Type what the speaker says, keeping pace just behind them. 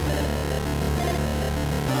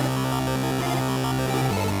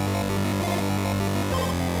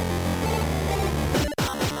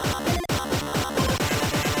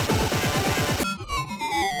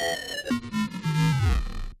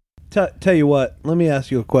Tell you what, let me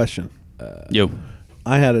ask you a question. Yo.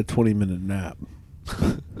 I had a 20-minute nap.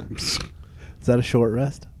 Is that a short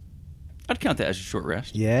rest? I'd count that as a short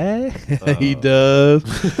rest. Yeah, he does.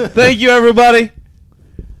 Thank you, everybody.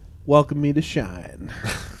 Welcome me to Shine.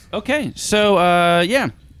 Okay, so, yeah.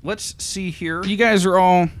 Let's see here. You guys are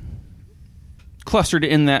all clustered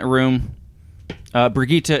in that room.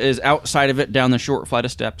 Brigitte is outside of it down the short flight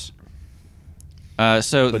of steps. But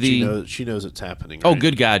she knows it's happening. Oh, right?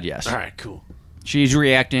 good God, yes. All right, cool. She's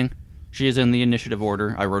reacting. She is in the initiative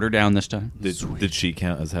order. I wrote her down this time. Did she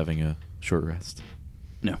count as having a short rest?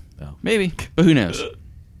 No. Oh. Maybe, but who knows?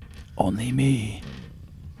 Only me.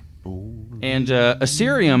 And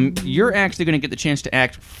Assyrium, you're actually going to get the chance to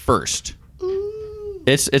act first.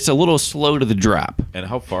 It's a little slow to the drop. And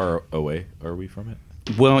how far away are we from it?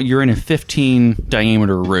 Well, you're in a 15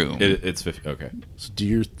 diameter room. It's 50. Okay. So do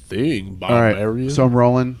your thing, All right, area. so I'm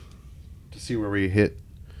rolling to see where we hit.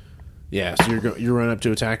 Yeah, so you're running up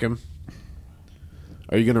to attack him.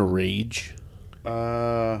 Are you gonna rage?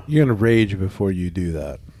 You're gonna rage before you do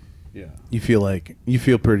that. Yeah. You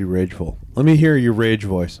feel pretty rageful. Let me hear your rage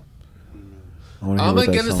voice. Oh my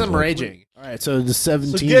goodness, I'm raging. All right, so the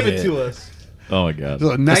 17. So give it hit. to us. Oh my God.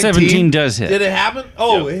 So The 17 does hit. Did it happen?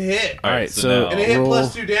 Oh, Yep. it hit. All right, so And it hit roll.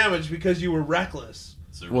 plus 2 damage because you were reckless.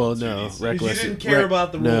 Well, no, reckless. you didn't care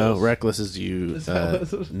about the No, rules. reckless is you.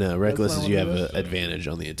 No, reckless is you have an advantage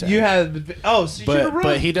on the attack. You had. Oh, so you should have rolled.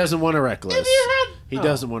 but he doesn't want a reckless. He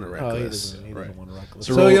doesn't want a Oh, reckless. he doesn't want a reckless.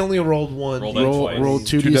 So So, roll- he only rolled one. Roll that twice. Roll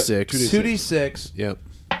 2d6. 2d6. Yep.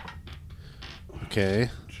 Okay.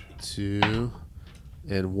 2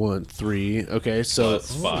 and 1, 3. Okay, so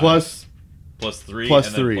Plus 5. Plus 3. Plus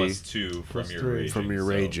and 3. Then plus 2 from your three. raging. from your so-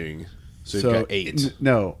 raging. So you've So got 8.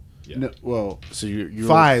 No. Yeah. No. Well, So you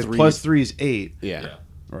 5 roll 3. plus 3 is 8. Yeah. Yeah.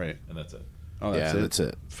 Right. And that's it. Oh, that's it. That's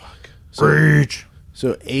it. Fuck. So,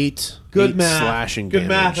 So 8. Good 8 math. slashing Good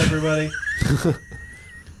damage. math, everybody.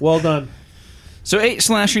 Well done. So 8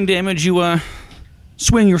 slashing damage. You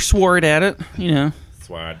swing your sword at it,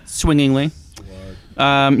 Swad. swingingly.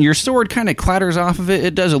 Your sword kind of clatters off of it.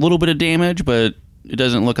 It does a little bit of damage, but it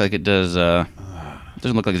doesn't look like it does.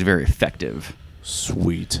 Doesn't look like it's very effective.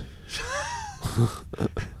 Sweet.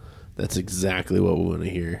 That's exactly what we want to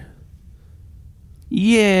hear.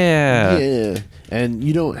 Yeah. Yeah. And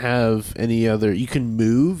you don't have any other... You can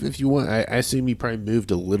move if you want. I assume you probably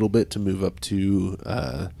moved a little bit to move up to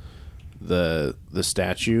the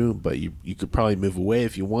statue, but you could probably move away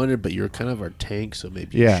if you wanted, but you're kind of our tank, so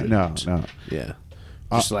maybe you Yeah. shouldn't. No. Yeah.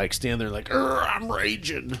 Just like stand there like, I'm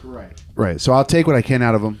raging. Right. So I'll take what I can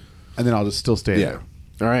out of him, and then I'll just still stay Yeah. there.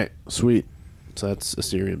 All right. Sweet. So that's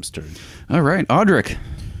Assyrium's turn. All right, Audric.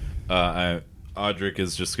 Audric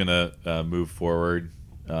is just gonna move forward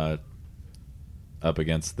up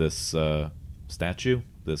against this statue,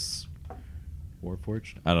 this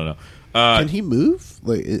Warforged. I don't know. Can he move?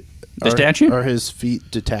 Like The statue? Are his feet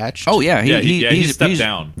detached? Oh yeah, he stepped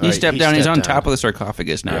down. He Right, stepped he down. He's stepped on down. top of the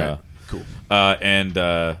sarcophagus now. Yeah. Cool. And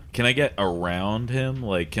can I get around him?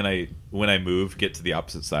 Like, can I, when I move, get to the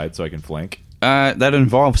opposite side so I can flank? That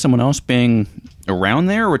involves someone else being around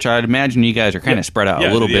there, which I'd imagine you guys are kind of spread out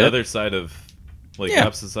a little the bit. other side of, like, Yeah. the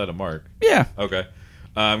opposite side of Mark. Yeah. Okay.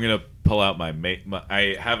 I'm gonna pull out my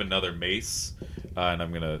I have another mace, and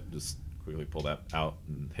I'm gonna just quickly pull that out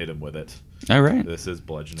and hit him with it. All right. This is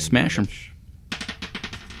bludgeoning. Smash him. damage.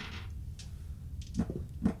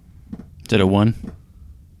 Is it a 1?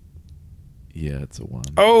 Yeah, it's a 1.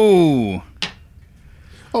 Oh.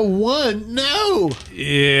 Oh, 1? No.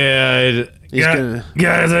 Yeah. He's gonna.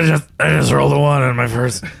 Guys, I just rolled a 1 on my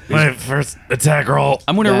first attack roll.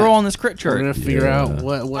 I'm going to That- roll on this crit We're chart. gonna figure Yeah. out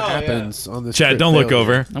what happens on this. Chad, crit don't look failure.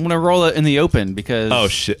 over. I'm going to roll it in the open because... Oh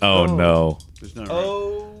shit! Oh no! There's no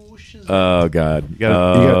Oh, shit. Oh god! You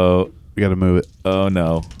gotta move it. Oh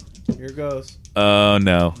no! Here goes. Oh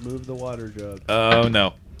no! Move the water jug. Oh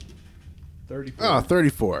no! 34. Oh,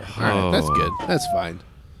 34. All right, that's good. That's fine.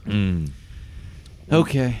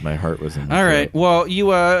 Okay. My heart was in. My All right. throat. Well,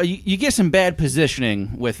 you get some bad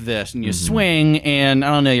positioning with this, and you swing, and I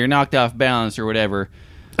don't know, you're knocked off balance or whatever.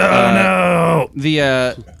 Oh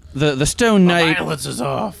no! The Stone Knight, Balance is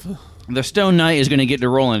off. the Stone Knight is going to get to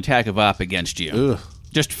roll an attack of op against you. Ugh.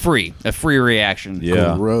 Just a free reaction.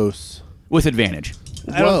 Yeah. Gross. With advantage.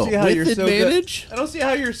 I don't see how with you're advantage? so good. I don't see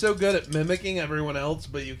how you're so good at mimicking everyone else,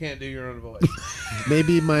 but you can't do your own voice.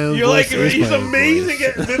 Maybe my own You're voice like, is he's my own amazing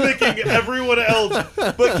voice. at mimicking everyone else,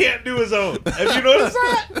 but can't do his own. Have you noticed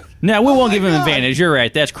that? No, we won't my give him God. advantage. You're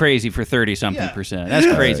right. That's crazy for 30-something Yeah. percent. That's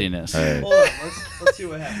craziness. All right. Hold on, let's see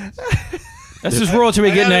what happens. Let's just roll till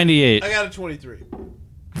we get 98. I got a 23.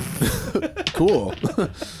 Cool.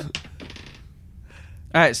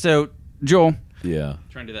 All right, so Joel, Yeah.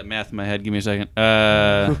 trying to do that math in my head. Give me a second.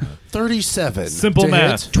 37. Simple to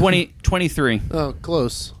math. hit. 23. Oh,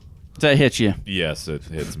 close. Does that hit you? Yes, it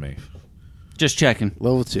hits me. Just checking.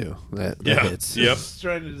 Level 2. That hits. Yep. Just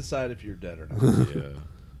trying to decide if you're dead or not.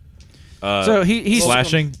 Yeah. So he's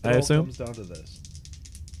Slashing, It I all assume? comes down to this.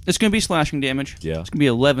 It's going to be slashing damage. Yeah. It's going to be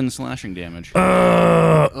 11 slashing damage.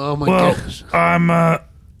 Oh my gosh. I'm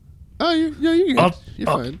Oh, you're good. You're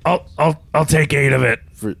fine. I'll take 8 of it.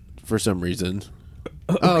 For some reason.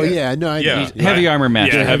 Oh yeah, no, I Yeah. Heavy armor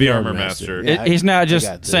master. Yeah, heavy armor master. master. Yeah. He's not I just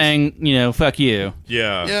got this. saying, fuck you.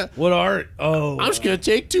 Yeah. Yeah. What are? Oh, I'm just gonna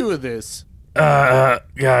take 2 of this.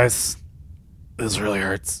 Guys, this really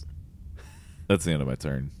hurts. That's the end of my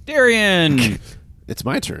turn. Darian! It's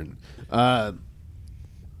my turn.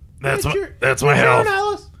 That's your- that's my Turn, health.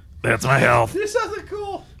 Alice. That's my health. Do something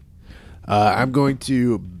cool. I'm going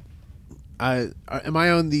to. Am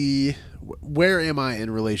I on the? Where am I in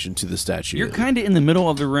relation to the statue? You're kind of in the middle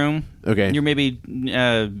of the room. Okay. You're maybe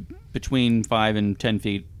between 5 and 10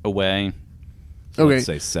 feet away. Okay. Let's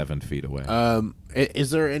say 7 feet away.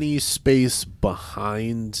 Is there any space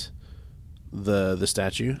behind the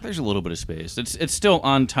statue? There's a little bit of space. It's still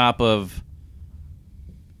on top of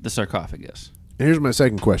the sarcophagus. And here's my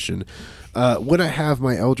second question: would I have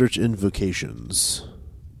my Eldritch invocations?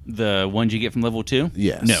 The ones you get from level 2?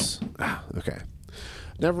 Yes. No. Ah, okay.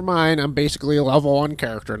 Never mind. I'm basically a level 1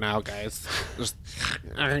 character now, guys. Just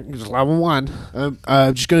level 1.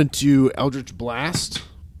 I'm just going to do Eldritch Blast.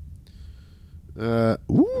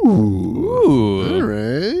 Ooh. All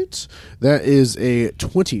right. That is a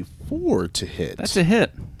 24 to hit. That's a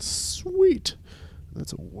hit. Sweet.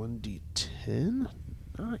 That's a 1d10.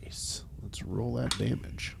 Nice. Let's roll that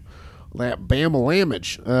damage. That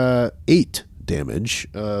damage. 8 damage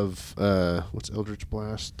of what's Eldritch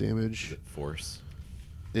Blast damage? Force.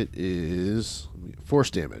 It is force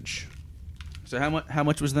damage. So how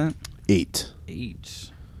much was that? 8.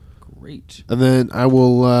 8. Great. And then I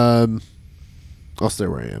will I'll stay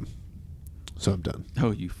where I am. So I'm done.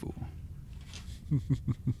 Oh, you fool.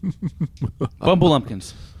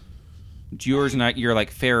 Bumblelumpkins. It's yours, not your like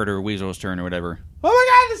ferret or weasel's turn or whatever. Oh my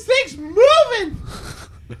God, this thing's moving.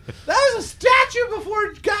 That was a statue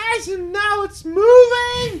before, guys, and now it's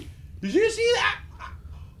moving. Did you see that?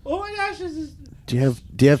 Oh my gosh, this is. Do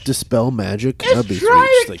you have dispel magic? That'd be It's trying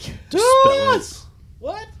sweet. to Just, do dispel it. us.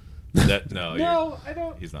 What? No, No, I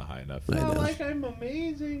don't. he's not high enough. Not know. like I'm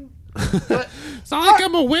amazing. But It's not like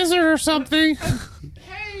I'm a wizard or something.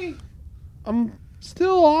 hey, I'm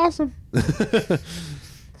still awesome.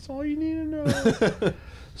 That's all you need to know.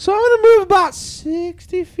 So I'm gonna move about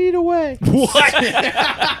 60 feet away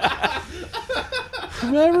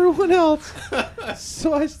from everyone else.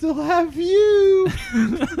 So I still have you.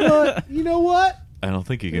 But you know what? I don't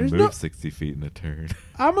think you can There's move no- 60 feet in a turn.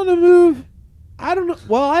 I'm gonna move. I don't know.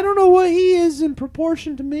 Well, I don't know what he is in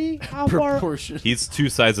proportion to me. How far? Proportion. He's 2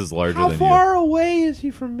 sizes larger How than far away is he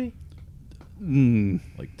from me? Mm, you.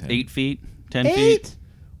 Like 10. 8 feet? 10 8. feet?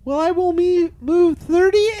 Well, I will move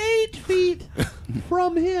 38 feet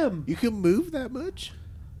from him. You can move that much?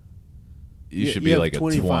 You should you be have like a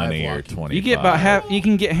 25 20 or walking. 25. You get about half. You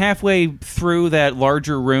can get halfway through that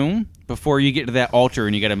larger room before you get to that altar,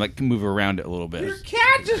 and you got to like move around it a little Your bit.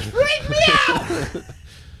 cat just freaked me out.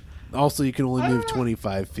 Also, you can only move Ah.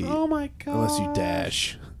 25 feet. Oh my god! Unless you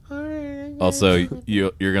dash. All right, Also,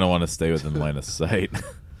 you're going to want to stay within line of sight.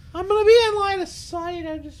 I'm gonna be in line of sight.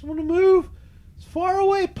 I just want to move as far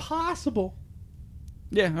away possible.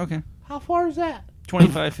 Yeah. Okay. How far is that?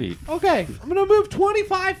 25 feet. Okay, I'm gonna move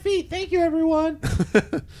 25 feet. Thank you, everyone.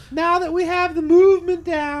 Now that we have the movement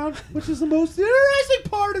down, which is the most interesting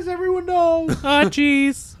part, as everyone knows. Oh,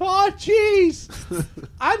 jeez. Oh, jeez.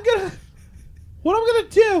 What I'm gonna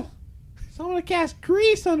do is I'm gonna cast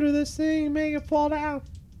grease under this thing and make it fall down.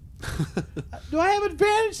 Do I have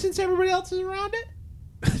advantage since everybody else is around it?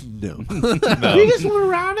 No. No. You just went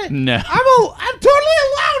around it. No. I'm totally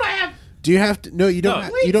alone. I have. Do you have to? No, you don't.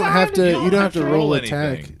 No. You don't have to. You don't have to control roll anything.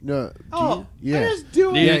 attack. No. Do Oh, you? I Yeah. just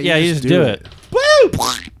do it. Yeah, you just do it. Boom.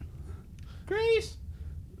 Grease.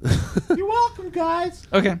 You're welcome, guys.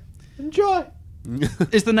 Okay. Enjoy.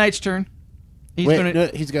 It's the knight's turn. He's Wait, gonna. no,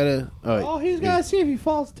 he's got to. Oh, he's gotta see if he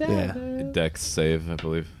falls down. Yeah. Dex save, I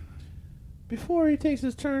believe. Before he takes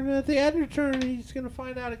his turn, at the end of the turn, he's gonna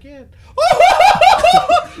find out again.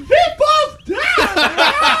 He falls down.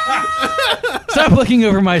 Stop looking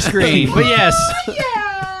over my screen. But yes,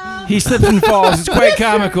 Yeah. he slips and falls. It's quite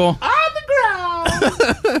comical. On the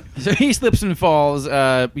ground. So he slips and falls.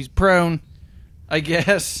 He's prone, I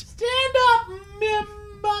guess. Stand up,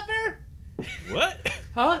 mother. What?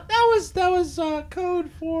 Huh? That was code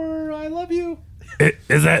for I love you.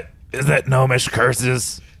 Is that gnomish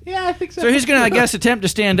curses? Yeah, I think so. So he's gonna, I guess, attempt to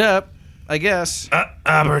stand up. I guess.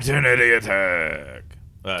 Opportunity attack.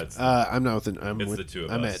 I'm not within. It's the two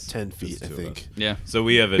of I'm us. at 10 It's feet, the I two of think. us. Yeah. So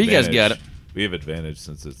we have You advantage. guys got it. We have advantage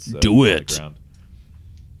since it's Do on it. the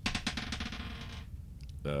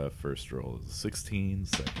ground. First roll is 16.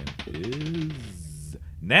 Second is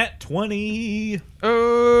nat 20.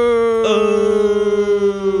 Oh.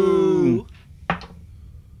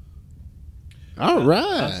 All right.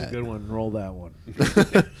 That's a good one. Roll that one.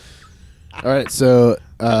 All right. So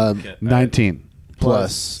 19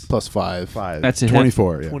 plus 5. 5. That's a hit.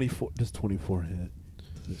 24. Yeah. 24. Does 24 hit?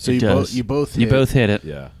 So It you does. you both You hit. both hit it.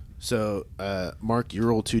 Yeah. So Mark, you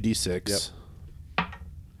roll 2d6. Yep.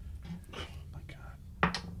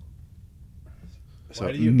 So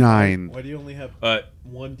Why do you- 9. Why do you only have Uh,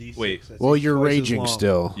 one d6? wait. That's Well, twice you're as raging long.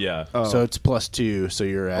 still. Yeah. Oh. So it's plus 2. So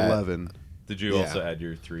you're at 11. Did you Yeah. also add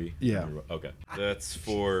your 3? Yeah. Okay. That's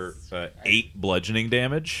for 8 bludgeoning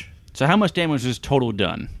damage. So how much damage is total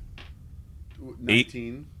done?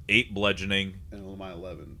 19 8 bludgeoning. and my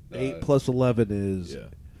 11. 8 plus 11 is Yeah.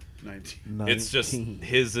 19. 19. It's just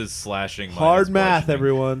his is slashing. mine hard is math, bludgeoning.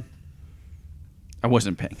 everyone. I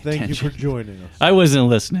wasn't paying Thank attention. you for joining us. I wasn't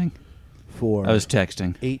listening. For I was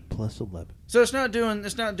texting. 8 plus 11. So it's not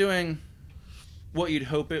doing what you'd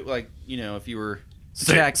hope it, like, you know, if you were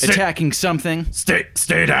Sit. attacking something. Stay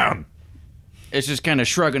down. It's just kind of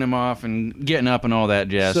shrugging him off and getting up and all that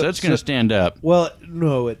jazz. So, So- it's going to so- stand up. Well,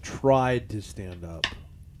 no, it tried to stand up.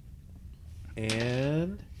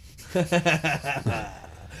 And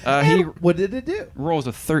He what did it do? rolls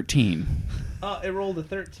a 13. It rolled a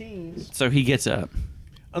 13. So he gets up.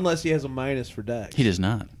 Unless he has a minus for dex. He does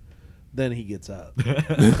not. Then he gets up.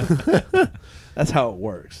 That's how it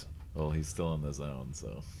works. Well, he's still in the zone,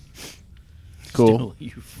 so. cool. You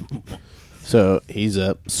fool. So he's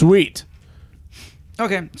up. Sweet.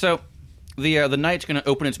 Okay, so the knight's going to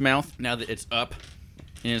open its mouth now that it's up,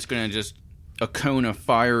 and it's going to just a cone of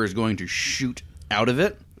fire is going to shoot out of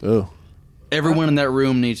it. Oh. Everyone in that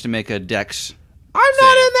room needs to make a dex. I'm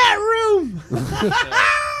not in that room.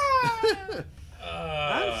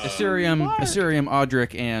 Assyrium,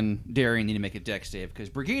 Audric, and Darian need to make a dex save because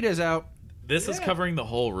Brigida is out. This is covering the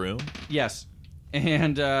whole room. Yes,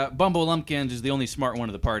 and Bumble Lumpkins is the only smart one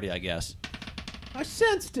of the party, I guess. I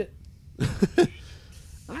sensed it.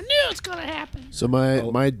 So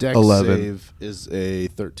my dex 11. save is a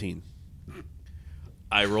 13.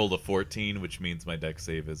 I rolled a 14, which means my dex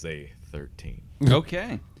save is a 13.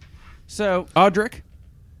 Okay, so Audric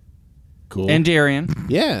Cool. and Darian,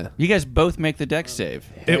 yeah. you guys both make the dex save.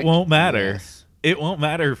 It won't matter. Yes. It won't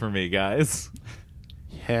matter for me, guys.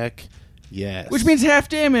 Heck yes. Which means half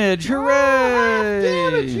damage.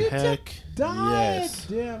 Hooray! heck Diet yes.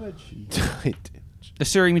 damage.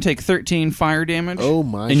 Assyrium, you take 13 fire damage. Oh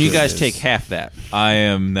my And you guys goodness. take half that. I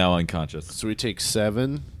am now unconscious. So we take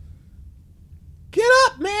 7. Get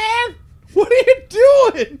up, man. What are you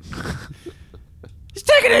doing? He's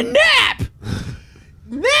taking a nap!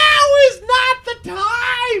 Now is not the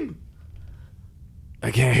time.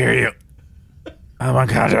 I can't hear you. I'm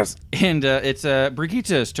unconscious. And it's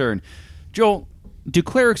Brigitte's turn. Joel, do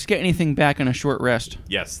clerics get anything back on a short rest?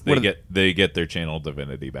 Yes, What are they get their channel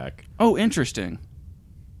divinity back. Oh, interesting.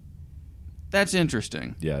 That's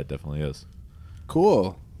interesting. Yeah, it definitely is.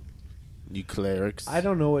 Cool. You clerics. I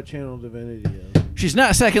don't know what channel divinity is. She's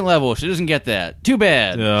not second level. She doesn't get that. Too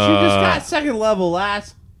bad. She just got second level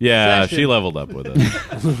last. Yeah, session. she leveled up with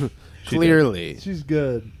it. Clearly. She's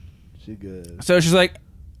good. She's good. So she's like,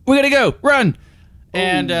 we gotta go. Run!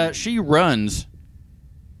 And she runs.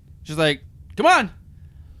 She's like, come on!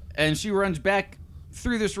 And she runs back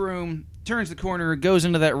through this room, turns the corner, goes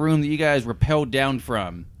into that room that you guys rappelled down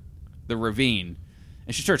from, the ravine.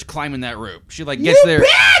 And she starts climbing that rope. She like gets there.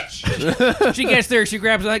 Bitch! She gets there. She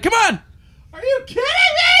grabs it like, come on! Are you kidding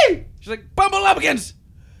me? She's like, Bumble Lumpkins!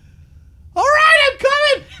 All right, I'm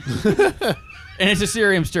coming. And it's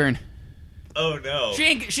Assyrium's turn. Oh no!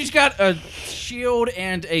 She's got a shield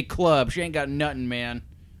and a club. She ain't got nothing, man.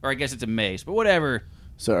 Or I guess it's a mace, but whatever.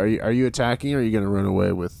 So are you attacking or are you going to run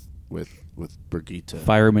away with Brigitte?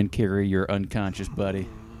 Fireman carry your unconscious buddy.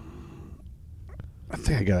 I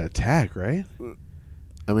think I got to attack, right?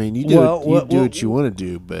 I mean, you do Well, what you want to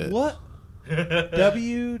do, but What?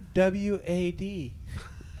 WWAD.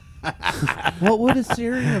 What would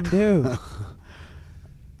Assyrium do?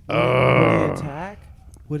 Would he attack?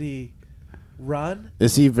 Would he run?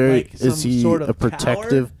 is he Like is some he sort of a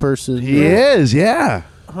protective person? He is, yeah.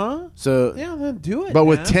 Huh? So Yeah, then do it. But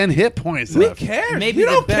with man. 10 hit points Who left. cares? Maybe you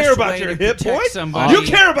the don't best care about way your to hit protect points. somebody- You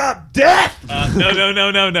care about death.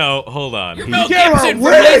 No! Hold on. Mel care Gibson about for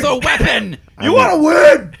winning. Lethal Weapon! You want to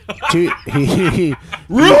win?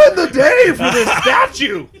 Ruin the day for this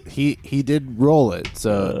statue. He did roll it,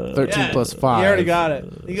 so 13 plus 5. You already got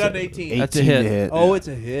it. You got an 18. That's a 18 hit. to hit. Oh, it's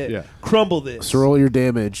a hit. Yeah. Crumble this. So roll your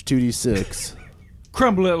damage, 2d6.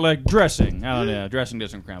 Crumble it like dressing. I don't know. Dressing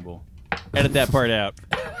doesn't crumble. Edit that part out.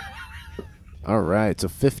 All right, so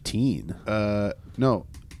 15. No,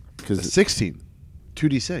 Because 16.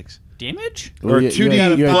 2d6. Damage? Or you 2d.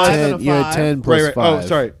 had You had 10, 5 you had and a 10 plus Right. 5. Oh,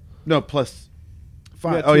 sorry. No, plus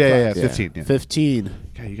 5. got Oh, two yeah. fives. 15. Yeah. 15.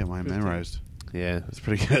 God, you got mine memorized. Yeah. That's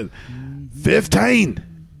pretty good. 15.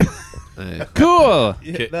 Cool.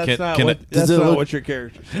 Can- That's can- not can what. it- Does That's it not look- what your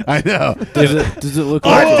character. I know. Does it look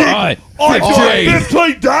All like right. I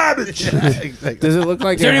 15. 15 damage. Does it look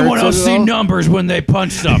like Does it anyone hurts else it at see all? numbers when they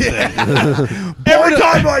punch something? Every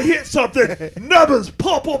time I hit something, numbers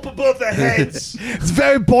pop up above their heads. It's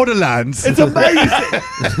very Borderlands. It's amazing.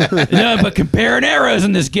 No, but comparing arrows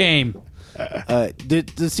in this game. Does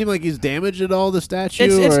it seem like he's damaged at all, the statue,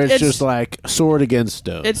 It's- or it's it's- just like sword against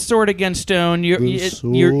stone? It's sword against stone.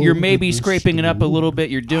 You're maybe scraping it up a little bit.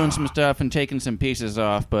 You're doing some stuff and taking some pieces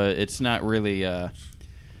off, but it's not really.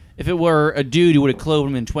 If it were a dude, you would have clove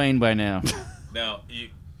him in twain by now. Now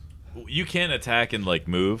you can't attack and like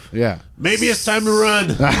move. Yeah. Maybe it's time to run.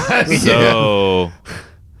 So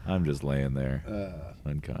I'm just laying there,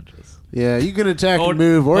 unconscious. Yeah, you can attack and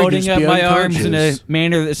move, or holding just up be my arms in a unconscious.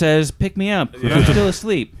 manner that says, "Pick me up. I'm still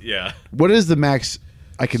asleep." Yeah. What is the max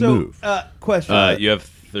I can move? Question. You have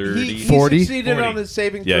 30. he 40? succeeded 40. on his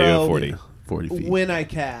saving Yeah, throw. you have 40. 40 feet. When I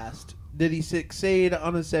cast, did he succeed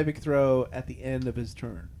on his saving throw at the end of his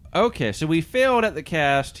turn? Okay, so we failed at the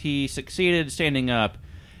cast. He succeeded standing up,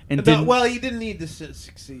 and No, didn't. well, he didn't need to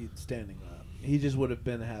succeed standing up. He just would have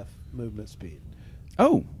been half movement speed.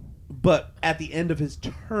 Oh, But at the end of his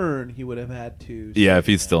turn, he would have had to. Yeah, if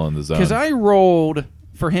he's still in the zone. because I rolled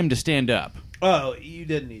for him to stand up. Oh, you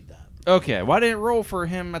didn't need that. Okay, why didn't it roll for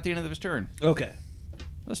him at the end of his turn? Okay.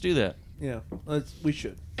 Let's do that. Yeah, we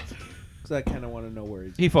should. Because I kind of want to know where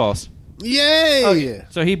he's. He falls. Yay!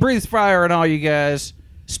 So he breathes fire on all you guys,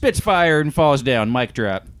 spits fire, and falls down. Mic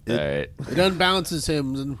drop. All right. It unbalances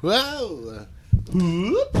him, and whoa!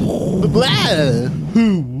 Blah.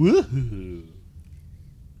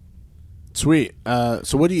 Sweet.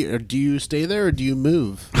 So what do you stay there or do you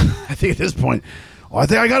move? I think at this point, I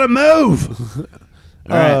think I gotta move.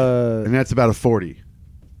 All right. And that's about a 40.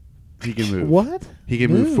 He can move. What? He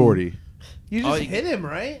can move 40. You just Oh, hit him,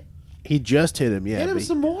 right? He just hit him. Yeah. Hit him but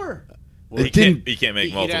some more. Well, It didn't- he can't make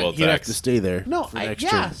he'd multiple have, he'd have to attacks. stay there. No, for next turn.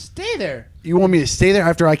 yeah, stay there. You want me to stay there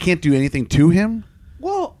after I can't do anything to him?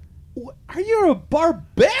 Well, are you a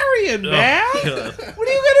barbarian, man? God. What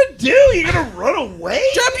are you gonna do? You gonna run away?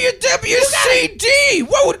 WWCD!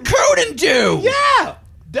 What would Cronin do? Yeah,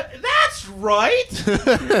 that's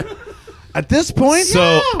right. At this point?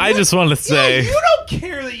 So I just want to say, you don't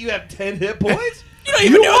care that you have 10 hit points. You don't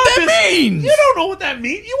even know what want that means! You don't know what that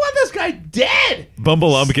means. You want this guy dead.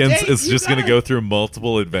 Bumble Lumpkins Stay- is you just going to gotta- go through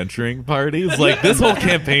multiple adventuring parties. Like this whole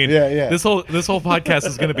campaign, Yeah. this whole podcast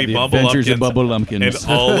is going to be The Bumble Adventures Lumpkins, of Bubble Lumpkins.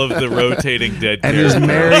 and all of the rotating dead And his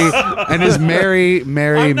characters. merry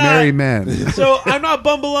I'm not- merry men. So I'm not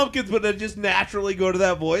Bumble Lumpkins, but I just naturally go to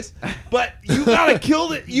that voice. But you gotta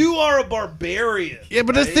kill it. You are a barbarian. Yeah,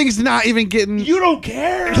 but this right? thing's not even getting. You don't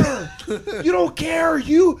care. You don't care.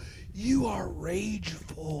 You are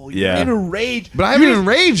rageful. You're Yeah. in a rage. But I haven't You-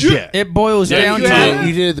 enraged you- yet. It boils Yeah, down you to have-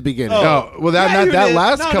 You did at the beginning. Oh, well, that Yeah, not you that did.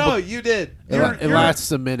 last no, couple. No, you did. It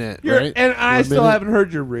lasts a minute, You're, right? and I 1 still minute? haven't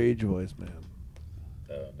heard your rage voice, man.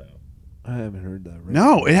 I haven't heard that. Rage.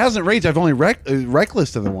 No, it hasn't raged. I've only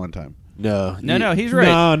reckless to the one time. No. No, he's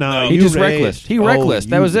right. No. He you just raged. reckless. He reckless.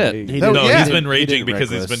 That you was it. raged. He No, didn't- yeah. He's he been didn't raging because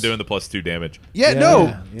he's reckless. been doing the +2 damage. Yeah, no.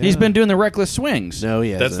 Yeah. He's been doing the reckless swings. No,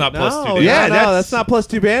 he That's hasn't. not +2 No, damage. Yeah, no, that's- that's not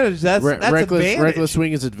 +2 advantage. That's reckless. advantage. Reckless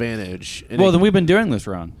swing is advantage. And Well, it- then we've been doing this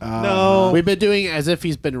wrong. No, we've been doing it as if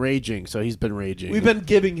he's been raging, so he's been raging. we've been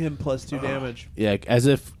giving him +2 damage. yeah, as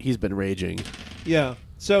if he's been raging. Yeah,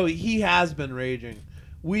 so he has been raging.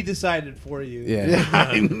 We decided for you. Yeah.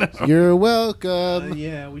 I know. You're welcome.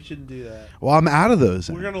 Yeah, we shouldn't do that. Well, I'm out of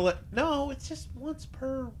those. We're gonna let. No, it's just once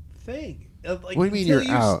per thing. Like, What do you mean until you're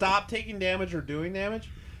you out? stop taking damage or doing damage,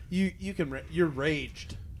 you can you're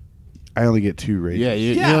raged. I only get 2 rages. Yeah,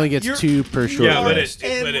 you Yeah, only gets you're- 2 per short Yeah, but rest.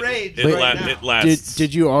 Enraged it right now. it lasts.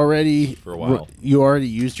 Did you already For a while. You already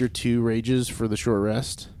used your 2 rages for the short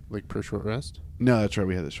rest, like per short rest? No, that's right.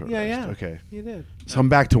 We had the short Yeah, rest. yeah. Okay. You did. So I'm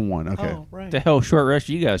back to 1. Okay. Oh, right. The hell short rest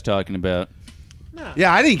are you guys talking about? No.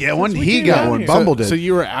 Yeah, I didn't get one. we He came got down one. here. Bumble so, did. So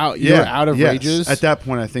you were out. You were out of yes. rages. At that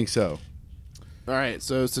point, I think so. All right.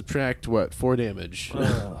 So subtract what? 4 damage,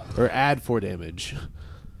 or add 4 damage.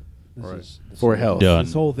 For health. Done.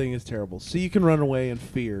 This whole thing is terrible. So you can run away in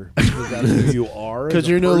fear because that's who you are. Because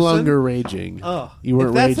you're no longer raging. Oh, You weren't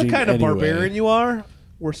if that's the raging kind of anyway. barbarian you are,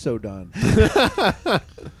 we're so done. Have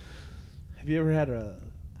you ever had a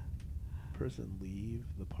person leave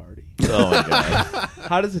the party? Oh my god.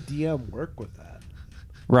 How does a DM work with that?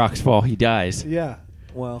 Rocks fall, he dies. Yeah.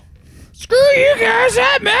 Well, Screw you guys,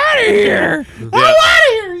 I'm out of here. I'm out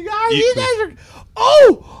of here, you guys. You guys are.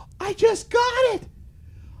 Oh, I just got it.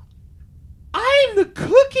 I am the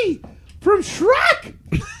cookie from Shrek.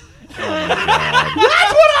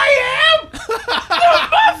 That's what I am.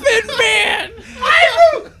 Muffin Man.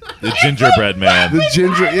 I'm The gingerbread man. The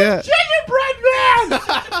ginger, yeah. gingerbread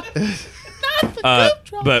man.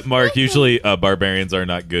 But Mark, usually barbarians are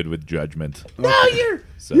not good with judgment. No, you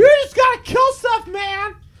So- just gotta kill stuff,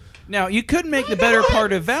 man. Now, you could make the better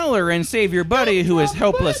part of valor and save your buddy who is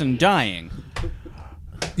helpless and dying.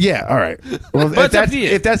 Yeah, all right. Well, But it's up to you.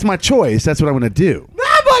 if that's my choice, that's what I'm going to do.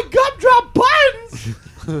 Not my gumdrop buttons.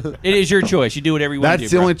 It is your choice. You do whatever you want to do.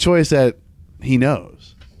 That's the only choice that he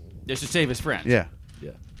knows. Just to save his friend. Yeah.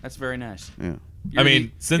 That's very nice. Yeah. I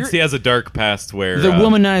mean, since he has a dark past where The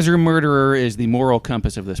womanizer murderer is the moral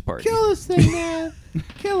compass of this party. Kill this thing, man.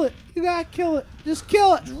 Kill it. You gotta kill it. Just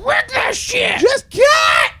kill it. Wreck that shit! Just kill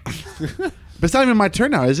it. But it's not even my turn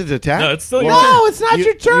now, is it? To attack? no, it's still your No, it's not You-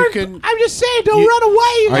 your turn. you can- I'm just saying, don't run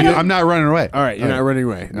away. I'm not running away. All right, you're not running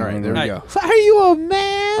away. All right, there we Right. go. Are you a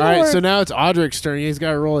man? All right, or so now it's Audric's turn. He's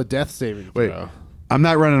got to roll a death saving Wait. throw. I'm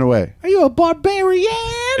not running away. are you a barbarian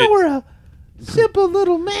or a simple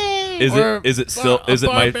little man? Is it still? Is it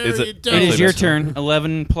my? Is it? It is your turn.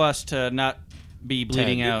 11 plus to not be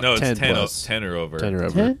bleeding out. No, it's 10 10, plus. 10 or over. 10 or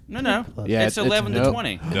over. No. Yeah, it's 11 to nope.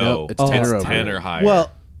 20. No, Nope, it's 10 or over. 10 or higher.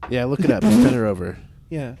 Well, Yeah, look it up. It's 10 or over.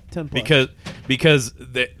 yeah, 10 plus. because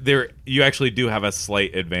there you actually do have a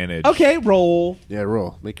slight advantage. Okay, roll. Yeah,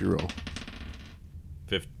 roll. Make your roll.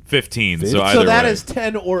 15. So So either that way. is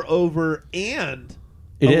 10 or over and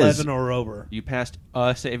It 11 is. or over. You passed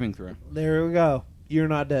a saving throw. There we go. You're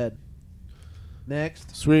not dead.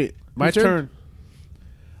 Next. Sweet. My Whose turn?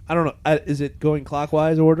 I don't know. Is it going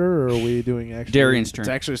clockwise order, or are we doing actually? Darian's turn. It's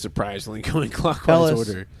actually surprisingly going Tell clockwise us.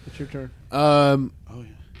 order. It's your turn.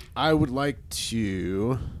 I would like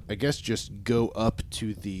to, I guess, just go up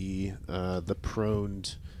to the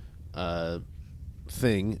proned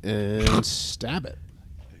thing and stab it.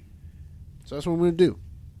 So that's what I'm going to do.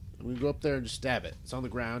 I'm going to go up there and just stab it. It's on the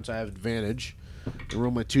ground, so I have advantage. I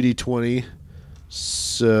roll my 2d20.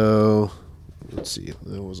 So let's see.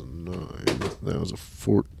 That was a 9. That was a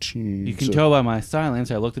 14. You can so, tell by my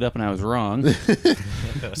silence. I looked it up and I was wrong.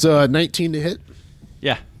 So 19 to hit.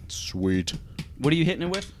 Yeah. Sweet. What are you hitting it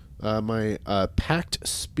with? My packed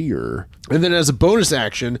spear. And then as a bonus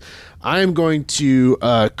action, I'm going to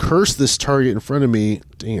curse this target in front of me.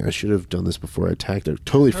 Dang, I should have done this before I attacked. I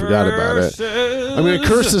totally forgot about it. I'm going to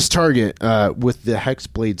curse this target with the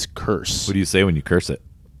Hexblade's Curse. What do you say when you curse it?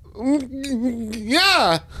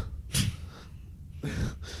 Yeah!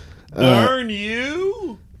 Darn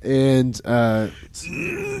you! And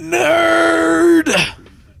Nerd!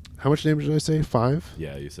 how much damage did I say? 5?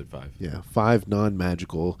 Yeah, you said 5. Yeah, 5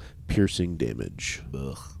 non-magical piercing damage.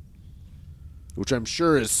 Ugh. Which I'm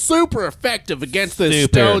sure is super effective against the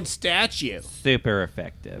Super. stone statue. Super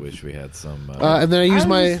effective. Wish we had some And then I use I was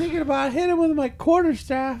my... just thinking about hitting with my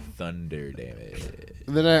quarterstaff. thunder damage.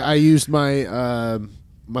 And then I used my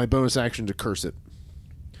my bonus action to curse it.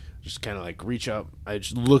 Just kind of like reach up. I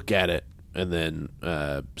just look at it and then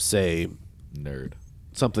say Nerd.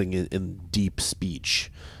 something in deep speech,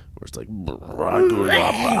 where it's like,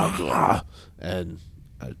 and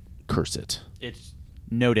I curse it. It's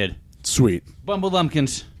noted. Sweet. Bumble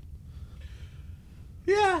Lumpkins.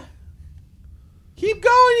 Yeah. Keep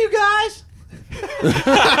going, you guys.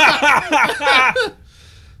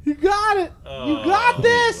 You got it. You got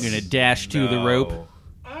this. You're going to dash to the rope.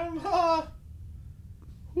 I'm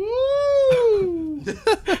woo.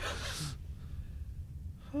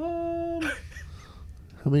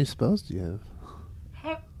 How many spells do you have?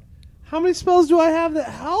 How many spells do I have that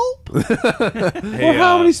help? Hey, Or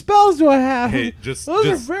how many spells do I have? hey, just- Those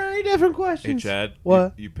just- are very different Hey, questions. Chad.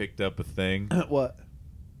 What? You picked up a thing. What?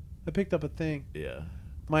 I picked up a thing. Yeah.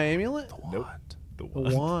 My amulet? Nope. The The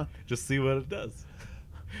wand. wand. Just see what it does.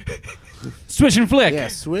 Switch and flick. Yeah,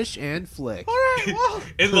 swish and flick. All right, well,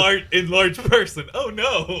 Enlarge person. Oh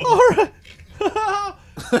no. all right.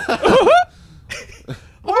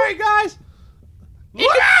 All right, guys.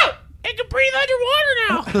 Look out! It can breathe underwater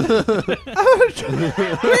now.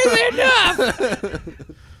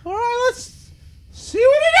 All right, let's see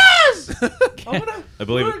what it does. I'm I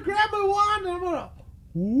believe gonna it. grab my wand and I'm gonna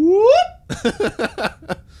Whoop!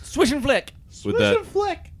 Swish and flick. Would Swish that, and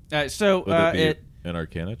flick. So would that be it an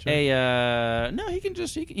Arcana check? no, he can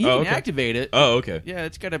just he can okay. activate it. Oh, okay. Yeah,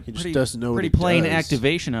 it's got a just pretty doesn't know what pretty it plain does.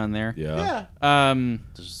 activation on there. Yeah. Yeah.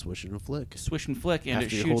 Just a swish and a flick. Swish and flick, and After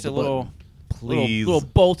it you shoots hold a the little Please. little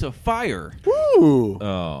bolt of fire, Woo!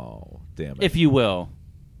 Oh, damn it. if you will.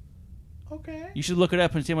 Okay. You should look it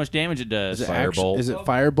up and see how much damage it does. Is it Firebolt. Is it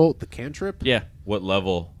Firebolt the cantrip? Yeah, What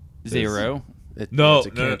level? 0. No, it's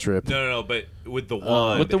a cantrip. No, but with the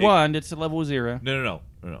wand. With the wand, it's a level 0. No.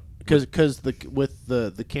 Because with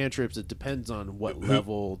the cantrips, it depends on what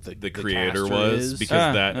level the creator caster was, is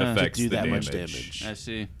because that to affects do the that damage. much damage. I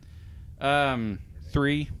see.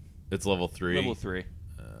 3. It's level 3. Level 3.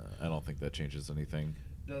 I don't think that changes anything.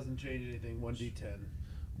 Doesn't change anything. 1d10.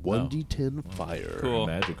 1d10 fire. Cool.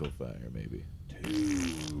 Magical fire, maybe.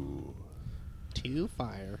 2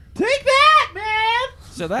 fire. Take that, man!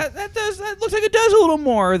 So that looks like it does a little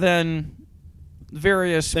more than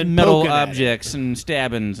various Than metal poking at objects and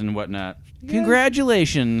stabbings and whatnot. Yes.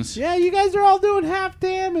 Congratulations. Yeah, you guys are all doing half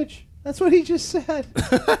damage. That's what he just said.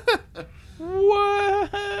 What?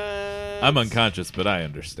 I'm unconscious, but I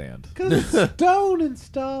understand. Because it's stone and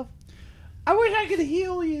stuff. I wish I could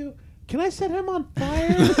heal you. Can I set him on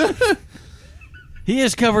fire? He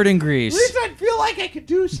is covered in At grease. least I'd feel like I could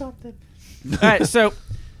do something. All right, so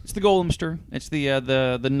it's the Golemster. It's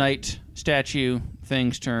the knight statue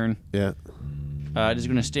thing's turn. Yeah. It is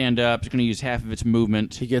going to stand up. It's going to use half of its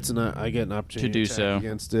movement, I get an opportunity To do attack so.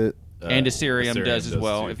 against it. and Assyrium does as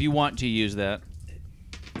well. too. If you want to use that,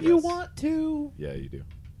 You want to? Yeah, you do.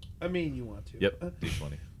 I mean, you want to. Yep,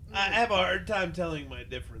 D20. I have a hard time telling my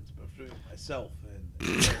difference between myself and the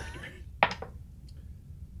character.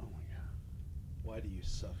 Oh my god. Why do you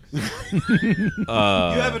suck?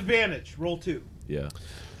 You have advantage. Roll 2. Yeah.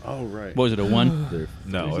 Oh, right. what was it, a 1?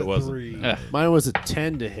 No, There's it a wasn't. 3. No. Mine was a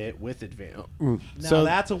 10 to hit with advantage. Now So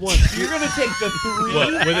that's a 1. So you're going to take the 3.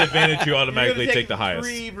 Well, with advantage, you You're automatically gonna take the highest.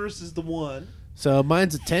 3 versus the 1. so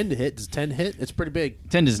mine's a 10 to hit. Does 10 hit? It's pretty big.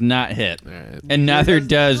 10 does not hit. All right. And neither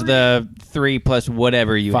does does three. the 3 plus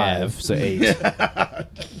whatever you 5, have. so 8.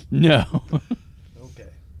 No. Okay.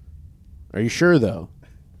 Are you sure, though?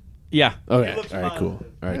 Yeah. Okay. It looks All right, fine. cool.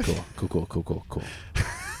 All right, cool.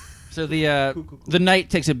 So the knight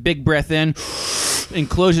takes a big breath in and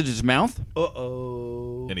closes its mouth,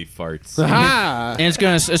 Uh-oh. And he farts. Aha! and it's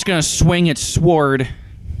gonna swing its sword.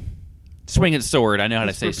 Swing its sword. I know how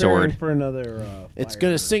to say Preparing sword. for another. It's fire.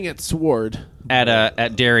 going to sing its sword.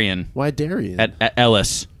 At Darian. Why Darian? At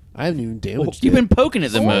Ellis. I haven't even damaged You've it. been poking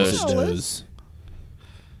it the Yes, most. it does.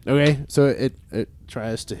 Okay, so it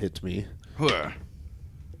tries to hit me.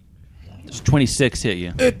 Does 26 hit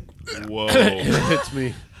you? Whoa. It hits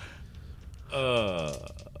me.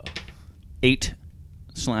 8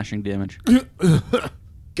 slashing damage.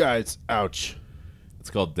 Guys, ouch. It's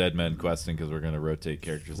called Dead Men Questing because we're going to rotate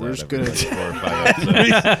characters We're out just every gonna- like 4 or 5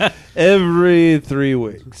 episodes. Every 3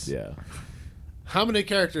 weeks. Yeah. How many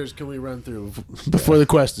characters can we run through before the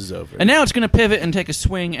quest is over? And now it's going to pivot and take a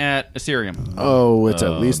swing at Assyrium. Oh, it's at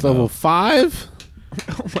Oh, least no. level 5?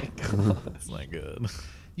 Oh my god. That's not good.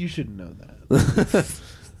 You should know that.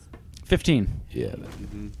 15. Yeah.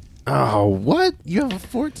 Oh, what? You have a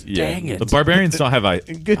 14? Yeah. Dang it. The barbarians don't have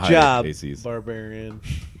Good high job, ACs. Barbarian.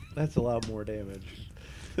 That's a lot more damage.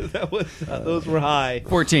 Those were high.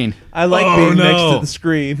 14. I like Oh, being next no. to the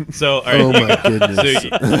screen. So, all right. Oh, my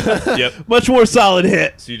goodness. So, yep. Much more solid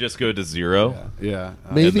hit. So you just go to 0. Yeah.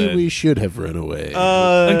 Maybe And then- we should have run away.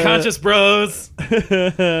 Unconscious bros.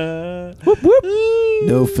 Whoop, whoop.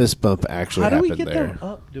 No fist bump actually How do we happened get there. them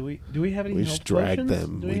up? Do we have any We health just drag potions?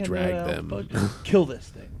 them. Do We have drag no health them. potions? Kill this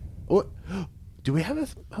thing. What? Do we have a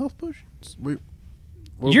health potions?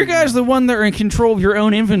 Your guy's the one that are in control of your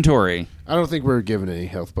own inventory. I don't think we're given any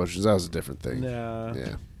health potions. That was a different thing. Nah.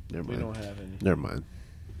 Yeah. Never We mind. don't have any. Never mind.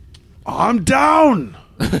 I'm down.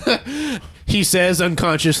 He says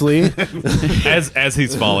unconsciously. as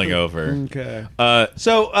he's falling over. Okay.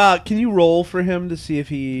 So Can you roll for him to see if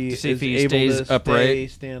he To see if is he able stays to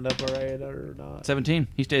upright? stand upright or not? 17.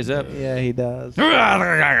 He stays up. Yeah, he does. So Oh,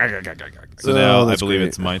 now I that's believe great.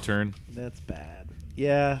 it's my turn. That's bad.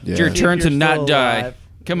 Yeah. Yeah. It's your If turn to you're not still die. alive.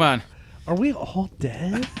 Come on. Are we all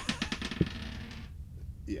dead?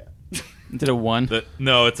 Did a 1.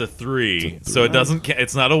 No, it's a 3. So it doesn't.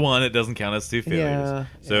 It's not a 1. It doesn't count as 2 failures. Yeah,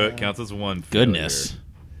 So yeah. it counts as 1. Goodness. Failure.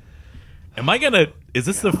 Am I gonna? Is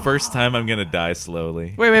this the first time I'm gonna die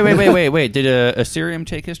slowly? Wait. Did Assyrium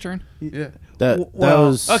take his turn? Yeah. That Well,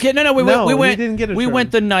 was Okay, no, we No, went. he didn't get a we turn.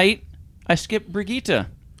 went the knight. I skipped Brigitte.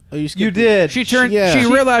 Oh, you, skipped You it. did. She turned. Yeah. She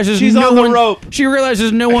realizes she's no on the one, rope. She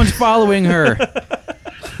realizes no one's following her,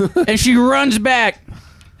 and she runs back.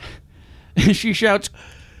 She shouts,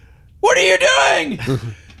 "What are you doing?"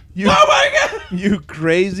 You, Oh my god! you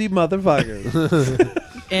crazy motherfucker.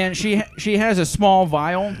 And she has a small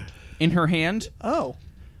vial in her hand Oh.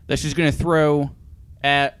 that she's going to throw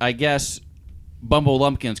at, I guess, Bumble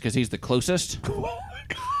Lumpkins because he's the closest.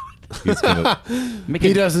 He's gonna. Make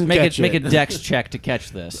He doesn't catch Make a it. dex check to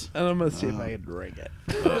catch this. And I'm going to see if I can drink it.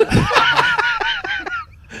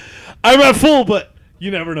 I'm at full, but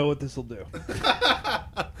you never know what this will do.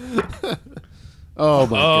 Oh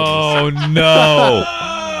my Oh no!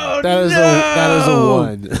 goodness. That is a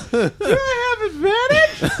 1. Do I have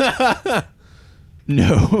advantage?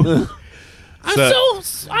 No.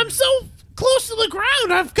 I'm so close to the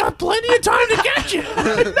ground. I've got plenty of time to catch it.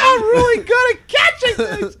 I'm not really good at catching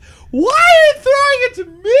things. Why are you throwing it to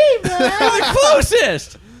me, man? The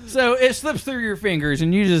closest. So it slips through your fingers,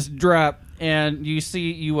 and you just drop, and you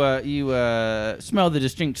see you smell the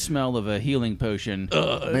distinct smell of a healing potion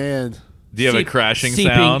Man, Do you have a crashing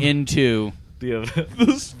seeping sound? into Do you have?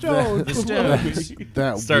 The stone. the stone.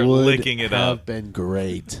 that Start would licking it have up. been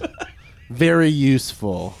great. Very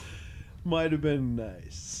useful. Might have been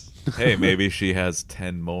nice. Hey, maybe she has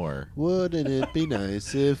 10 more. Wouldn't it be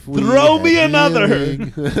nice if we Throw had me another.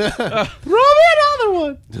 healing? Throw me another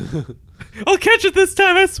one. I'll catch it this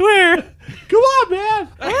time, I swear. Come on, man.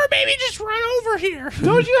 Or maybe just run over here.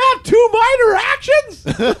 Don't you have 2 minor actions?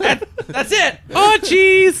 That's it. Oh,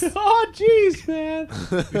 jeez. Oh, jeez,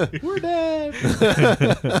 man. We're dead.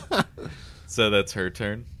 So that's her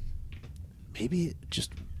turn. Maybe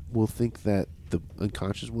just we'll think that the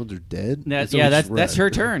unconscious ones are dead. That's, So yeah, we just that's run. her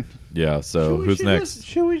turn. Yeah. So who's next?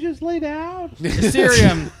 Should we just lay down?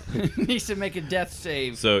 Assyrium needs to make a death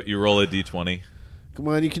save. So you roll a d20. Come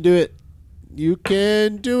on, you can do it. You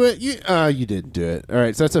can do it. You didn't do it. All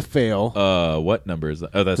right, so that's a fail. What number is that?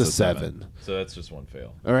 Oh, that's It's a a 7. 7. So that's just one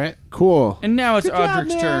fail. All right, cool. And now it's Good job,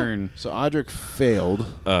 Audric's man. turn. So Audric failed.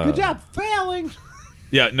 Good job failing.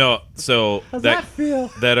 Yeah. No. So How's that feel?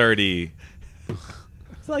 that already.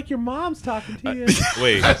 It's like your mom's talking to you.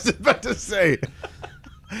 Wait, I was about to say.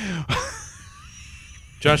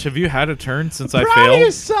 Josh, have you had a turn since I Proud of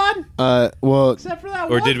you, failed? son. Well, Except for that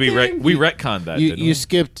Or one did we thing. we retconned that? didn't you we?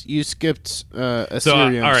 skipped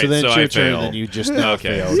Assyrium. all right, so then so it's I your turn, failed. then you just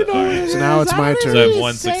Okay. failed. You know All what right. it So now is. it's I my don't turn. need So I have to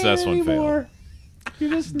one say success, it one fail. anymore. You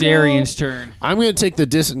just Darian's turn. I'm going to take the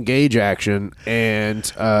disengage action,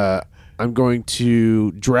 and I'm going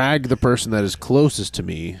to drag the person that is closest to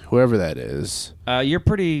me, whoever that is. You're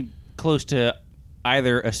pretty close to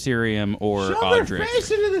either Assyrium or Shove their Audric.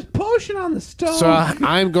 face into this potion on the stone. So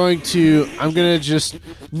I'm going to just,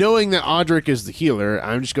 knowing that Audric is the healer,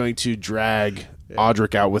 I'm just going to drag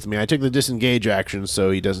Audric out with me. I take the disengage action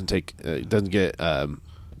so he doesn't get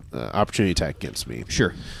opportunity attack against me.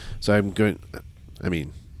 Sure, So I'm going,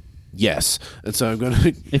 yes. And so I'm going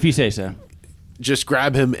to if you say so. just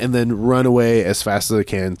grab him and then run away as fast as I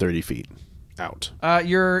can 30 feet out.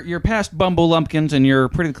 You're past Bumble Lumpkins and you're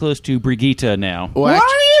pretty close to Brigitte now. Well, Why act- are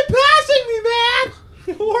you passing me, man?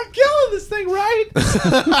 We're killing this thing, right?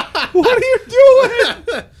 What are you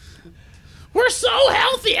doing? we're so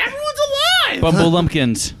healthy. Everyone's alive. Bumble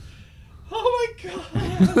Lumpkins. Oh my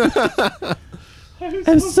god!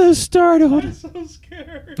 I'm so startled. I'm so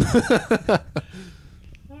scared.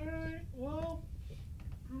 All right, well,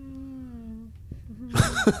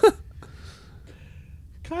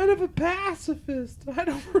 kind of a pacifist. I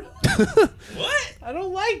don't really. What? I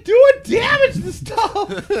don't like doing damage to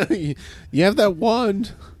stuff. You have that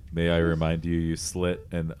wand. May I remind you, you slit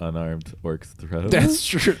an unarmed orc's throat? That's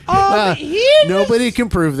true. He Nobody can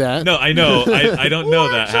prove that. No, I know. I don't know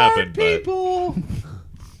that happened, but people.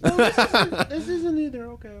 Oh, this isn't either.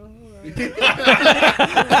 Okay. All right.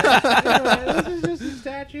 Anyway, this is just a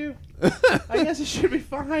statue. I guess it should be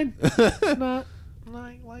fine. It's not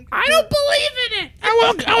like. I don't believe in it.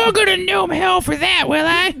 I won't go to Gnome Hell for that, will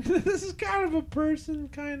I? This is kind of a person,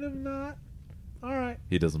 kind of not. All right.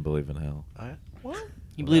 he doesn't believe in hell. What?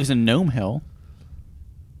 He believes in Gnome Hell.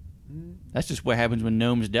 That's just what happens when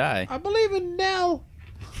gnomes die. I believe in Nell.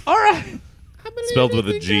 All right. Spelled with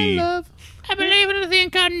a G. I believe in a thing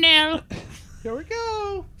called Nell. Here we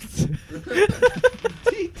go.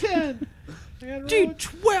 D10.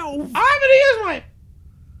 D12. I'm gonna use my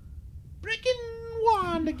freaking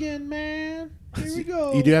wand again, man. Here we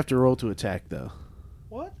go. You do have to roll to attack, though.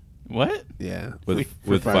 What? What? Yeah. With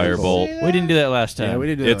for firebolt. Say We didn't do that last Yeah, time. we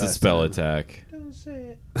didn't do that It's a last spell time. attack. Don't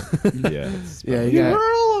say it. Yeah. It's Yeah, You you got.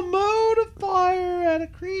 hurl a mode of fire at a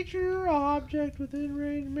creature or object within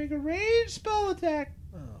range. Make a ranged spell attack.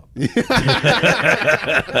 Oh.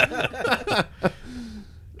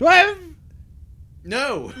 Do I have?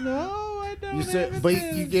 No. No, I don't. You have said, it but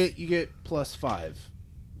then. you get +5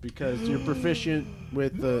 because you're proficient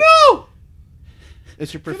with the. No!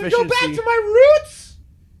 It's your I'm gonna proficiency. go back to my roots.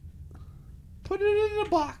 Put it in a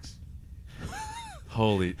box.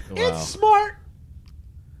 Holy wow! It's smart.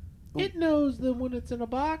 It knows that when it's in a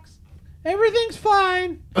box, everything's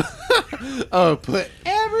fine. Oh, put.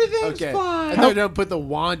 Everything's Okay. fine. I don't put the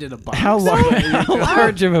wand in a box. How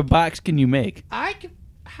large of a box can you make? I can.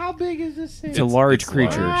 How big is this thing? It's a large it's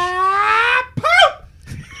creature. Ah, poop!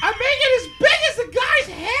 I make it as big as the guy's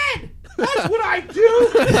head. That's what I do.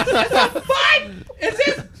 Is it fine? Is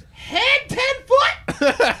his head 10 foot? His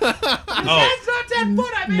head's not 10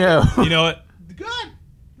 foot. I make No. You know what? it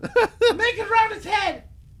good. Make it around his head.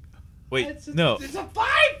 Wait, It's a, no. It's a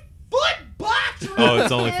 5-foot box. Around Oh, it's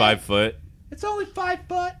his only head. 5 foot. It's only 5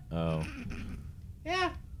 foot. Oh, Yeah.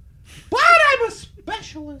 But I'm a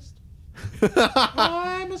specialist.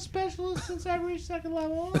 I'm a specialist since I reached 2nd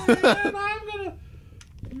level, and I'm gonna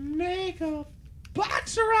make a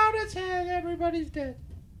box around its head. Everybody's dead.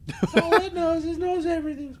 That's all it knows. It knows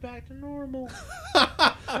everything's back to normal.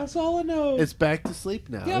 That's all it knows. It's back to sleep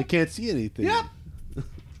now. Yep. I can't see anything. Yep.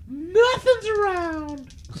 Nothing's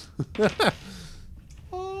around.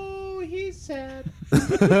 Oh, he's sad. He's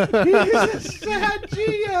a sad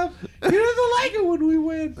GM. He doesn't like it when we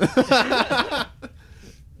win.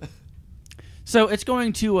 So it's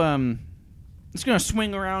going to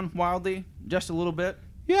swing around wildly just a little bit,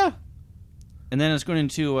 Yeah. and then it's going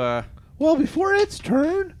to Well, before its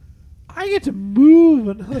turn, I get to move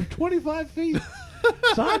another 25 feet.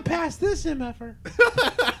 So I'm past this MFer.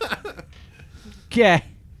 okay,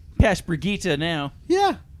 past Brigitte now.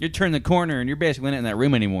 Yeah. You turn the corner and you're basically not in that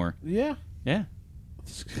room anymore. Yeah. Yeah,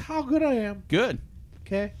 That's how good I am. good.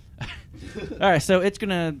 Okay. All right, so it's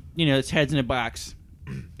gonna, its head's in a box.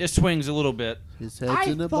 It swings a little bit. His head's I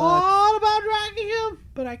in a box. thought about dragging him,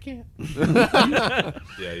 but I can't.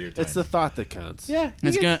 yeah, you're. It's the thought that counts. Yeah.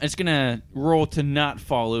 It's gonna roll to not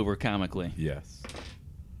fall over comically, Yes.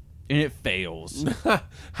 and it fails.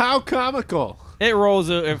 How comical. It rolls.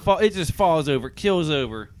 It just falls over, kills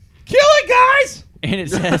over, Kill it, guys! and it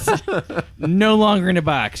says no longer in a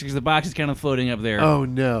box because the box is kind of floating up there Oh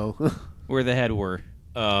no. where the head were.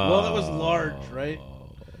 Well, that was large, right?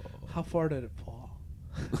 How far did it fall?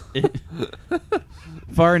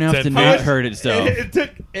 Far enough 10 to not feet. hurt itself.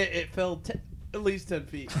 It fell at least 10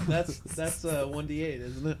 feet. That's 1d8,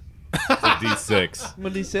 isn't it? It's a D6.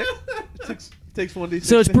 1d6? It takes 1d6.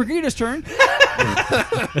 So it's Brigitte's turn.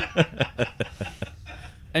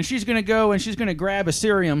 And she's going to go and she's going to grab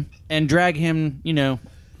Assyrium and drag him,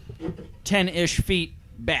 10-ish feet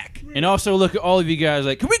back. And also look at all of you guys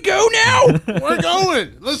like, can we go now? We're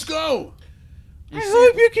going. Let's go. I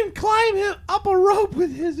hope you can climb him up a rope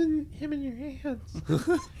with him in your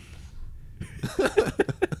hands.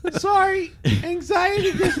 Sorry,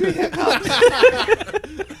 anxiety gives me hiccups.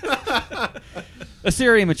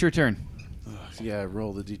 Assyrium, it's your turn. Yeah,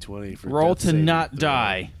 roll the d20 for Roll death to saving not throw.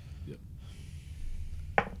 die.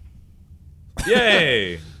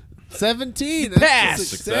 Yay! 17. That's Pass. a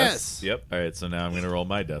success. Yep. All right. So now I'm gonna roll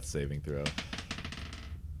my death saving throw.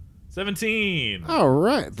 17. All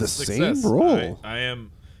right, the Success. same roll. I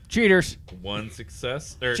am Cheaters. 1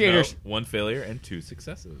 success, or Cheaters. no, 1 failure and 2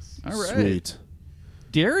 successes. All right. Sweet.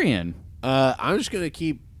 Darian. I'm just gonna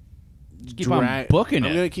keep on booking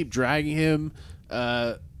I'm it. gonna keep dragging him,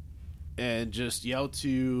 and just yell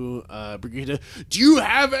to Brigitte, "Do you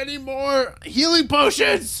have any more healing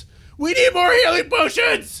potions? We need more healing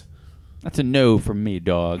potions." That's a no from me,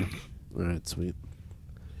 dog. All right, sweet.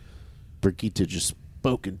 Brigitte just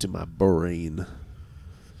spoke into my brain.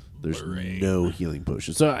 There's no healing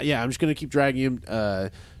potion. So yeah, I'm just gonna keep dragging him.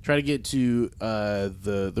 Try to get to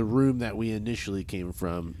the room that we initially came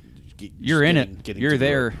from. You're in it. You're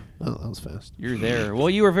there. Oh, that was fast. You're there. Well,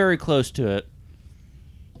 you were very close to it.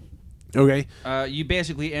 Okay, You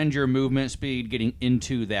basically end your movement speed getting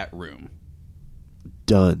into that room.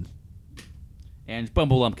 done. And it's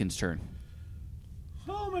Bumble Lumpkin's turn.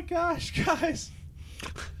 Oh my gosh, guys.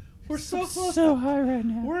 We're so close. So high right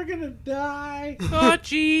now. We're going to die. Oh,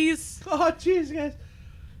 jeez. Oh, jeez, guys.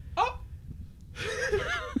 Oh.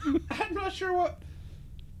 I'm not sure what.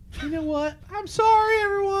 You know what? I'm sorry,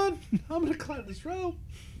 everyone. I'm going to climb this rope.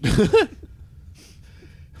 Am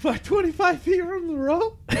I 25 feet from the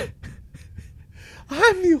rope?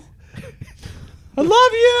 I'm the. I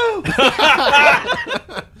love you.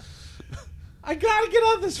 I gotta get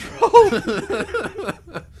on this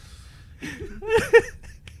rope.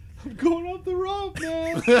 I'm going up the rope,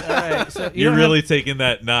 man. All right, so You're don't really taking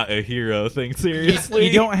that not a hero thing seriously.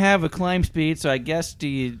 you don't have a climb speed, so I guess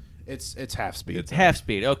It's half speed. It's half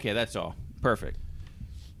speed. Okay, that's all. Perfect.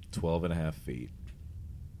 12 and a half feet.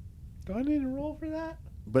 Do I need to roll for that?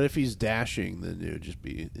 But if he's dashing, then it would just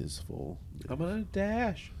be his full. I'm gonna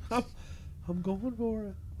dash. I'm going for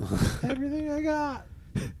it. Everything I got.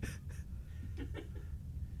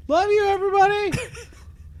 Love you, everybody.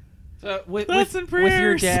 So with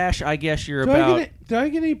your dash, I guess you're Do about. I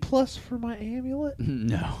get any plus for my amulet?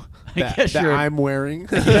 No, That, I guess that you're. I'm wearing.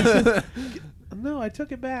 No, I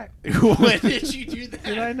took it back. When did you do that?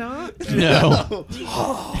 Did I not? No.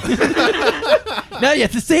 Now you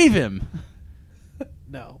have to save him.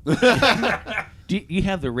 No. You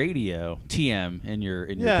have the radio TM in your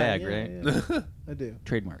bag, right? Yeah. I do.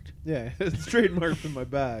 Trademarked. Yeah, it's trademarked in my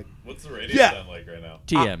bag. What's the radio Yeah. sound like right now?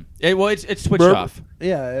 TM. It's switched Burp. off.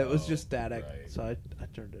 Yeah, it was just static, right. so I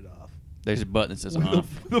turned it off. There's a button that says off.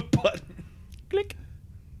 The button. Click.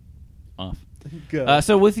 Off. Go.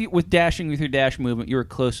 So with dashing with your dash movement, you were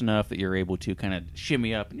close enough that you're able to kind of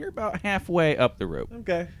shimmy up, and you're about halfway up the rope.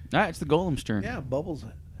 Okay. All right, it's the golem's turn. Yeah, Bubble's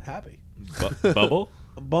happy. Bubble?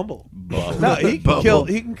 Bumble. No, he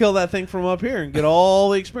can kill that thing from up here and get all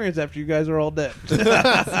the experience after you guys are all dead.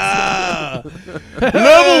 Level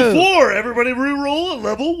 4, everybody re-roll at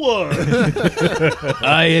level 1.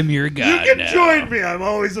 I am your god. You can now. join me. I'm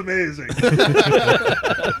always amazing.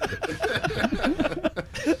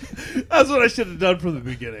 That's what I should have done from the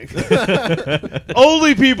beginning.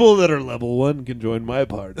 Only people that are level 1 can join my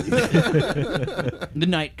party. The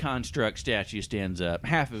Knight Construct statue stands up.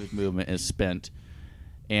 Half of his movement is spent.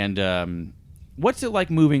 And what's it like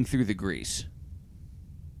moving through the grease?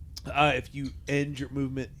 If you end your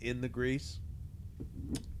movement in the grease,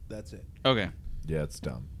 that's it. Okay. Yeah, it's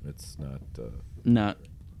dumb. It's not. Not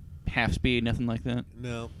half speed, nothing like that?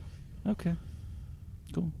 No. Okay.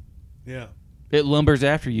 Cool. Yeah. It lumbers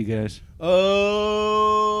after you guys,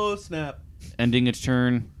 Oh, snap. ending its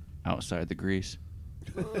turn outside the grease.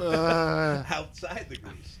 Outside the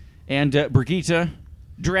grease. And Brigitte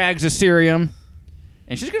drags Assyrium,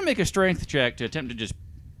 and she's going to make a strength check to attempt to just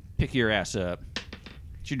pick your ass up.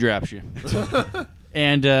 She drops you.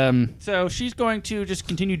 And so she's going to just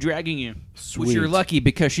continue dragging you, which you're lucky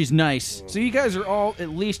because she's nice. So you guys are all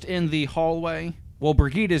at least in the hallway. Well,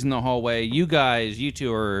 Brigitte is in the hallway. You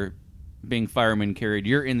two are being firemen carried.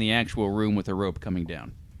 You're in the actual room with a rope coming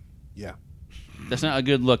down. Yeah. That's not a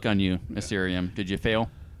good look on you, Assyrium. Did you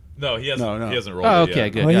fail? No, he hasn't. No. He hasn't rolled. Oh, it okay, yet.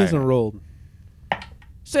 good. Oh, he All hasn't right. rolled.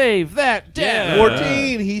 Save that death.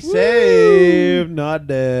 14. He saved. Not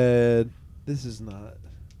dead. This is not.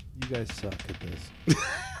 You guys suck at this.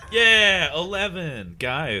 Yeah, 11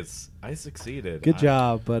 guys. I succeeded. Good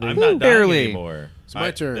job, buddy. I'm not dying Barely. anymore. It's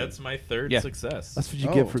my turn. That's my third Yeah. success. That's what you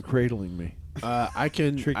Oh. get for cradling me. I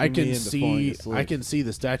can Tricking I me can into falling see asleep. I can see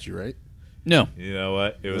the statue, right? No, You know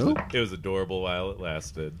what? It was No? it was adorable while it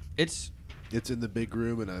lasted. it's It's in the big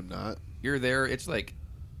room, and I'm not. you're there. It's like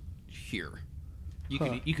here.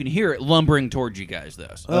 You can hear it lumbering towards you guys,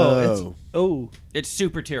 though. So it's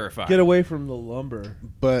super terrifying. Get away from the lumber.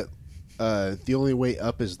 But the only way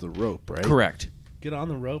up is the rope, right? Correct. Get on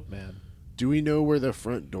the rope, man. Do we know where the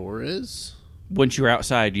front door is? Once you're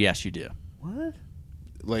outside, yes, you do. What?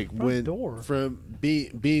 Like Front when door? from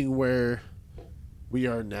being where we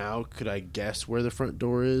are now, could I guess where the front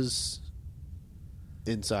door is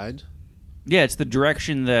inside? Yeah, it's the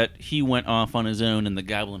direction that he went off on his own in the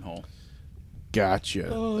goblin hole. Gotcha.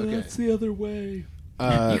 Oh, okay. that's the other way.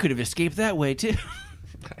 You could have escaped that way too.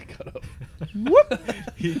 I could have.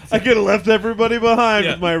 I could have left everybody behind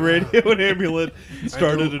Yeah. with my radio and amulet and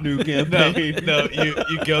started a new No, campaign. no, you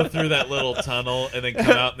go through that little tunnel and then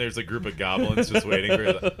come out and there's a group of goblins just waiting for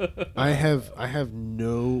you. I have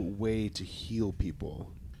no way to heal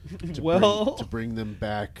people. Well, To bring them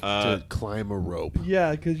back Uh, to climb a rope.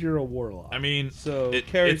 yeah, because you're a warlock. I mean, So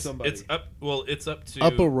carry it's, somebody. It's up. Well, it's up to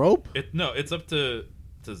Up a rope? it's up to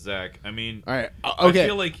Zach. I mean, All right. I Okay.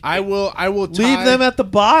 feel like I will tie, Leave them at the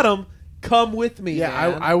bottom. Come with me. Yeah,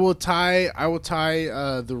 man. I will tie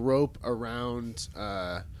the rope around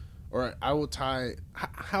or I will tie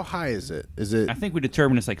how high is it? Is it I think we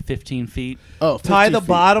determined it's like 15 feet. Oh, tie 50 the feet.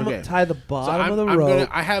 bottom. Okay. Tie the So bottom of the rope.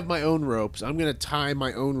 I have my own ropes. I'm gonna tie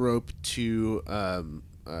my own rope to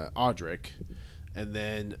Audric, and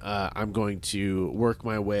then I'm going to work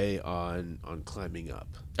my way on climbing up.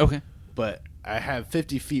 Okay. But I have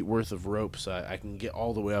 50 feet worth of rope, so I can get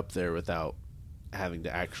all the way up there without having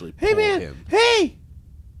to actually pull Hey man! him. Hey!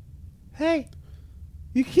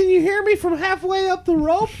 Can you hear me from halfway up the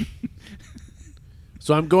rope?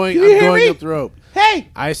 So I'm going Can you hear me? up the rope. Hey!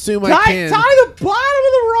 I assume I Tie can. the bottom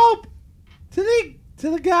of the rope to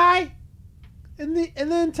the guy, and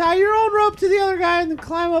then tie your own rope to the other guy, and then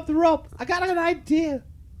climb up the rope. I got an idea.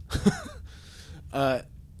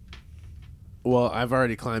 Well, I've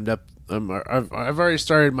already climbed up I've already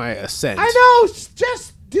started my ascent. I know.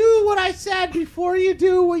 Just do what I said before you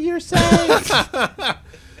do what you're saying.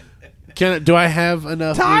 Do I have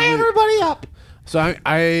enough? Tie everybody up. So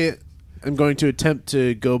I am going to attempt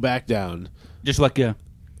to go back down. Just like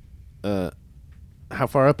How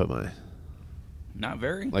far up am I? not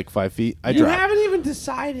very. Like 5 feet? You haven't even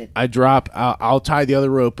decided. I drop. I'll tie the other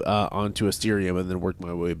rope onto Asterium and then work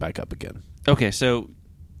my way back up again. Okay, so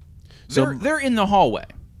they're in the hallway.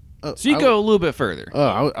 So you I- go a little bit further.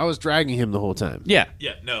 I was dragging him the whole time. Yeah.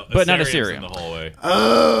 Yeah, no, But not Assyrium's Assyrium. in the hallway.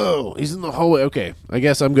 Oh, he's in the hallway. Okay, I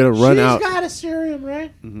guess I'm gonna run out. She's got a serum,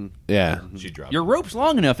 right? Yeah, She dropped. Your rope's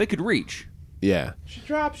long enough; it could reach. yeah. She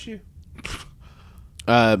drops you.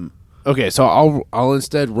 Okay, so I'll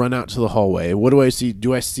instead run out to the hallway. What do I see?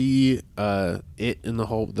 Do I see it in the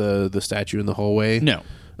hall? The statue in the hallway? No,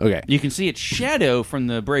 Okay. you can see its shadow from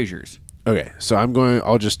the braziers. Okay, so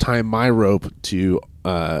I'll just tie my rope to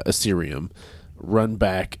Assyrium, run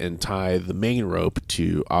back and tie the main rope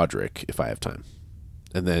to Audric if I have time,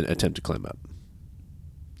 and then attempt to climb up.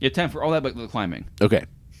 You have time for all that but the climbing. Okay,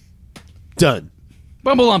 done.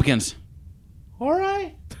 Bumble Lumpkins. All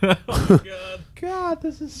right. God,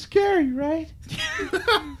 this is scary, right?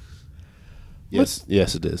 Yes,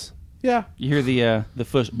 it is. Yeah. You hear the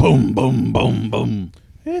foot boom, boom, boom, boom.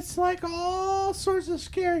 It's like all sorts of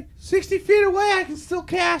scary. 60 feet away, I can still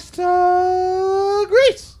cast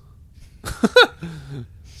grease.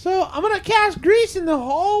 So I'm gonna cast grease in the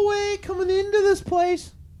hallway coming into this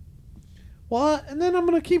place. Well, and then I'm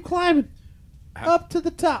gonna keep climbing up to the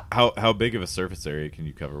top. How big of a surface area can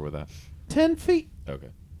you cover with that? 10 feet. Okay.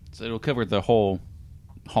 So it'll cover the whole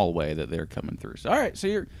hallway that they're coming through. So, all right, so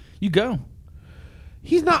you go.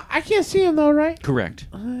 He's not. I can't see him though, right? Correct.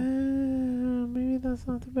 Maybe that's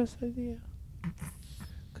not the best idea.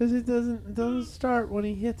 Because it doesn't start when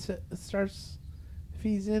he hits it. It starts if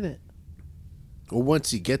he's in it. Well, once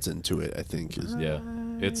he gets into it, I think is. Yeah.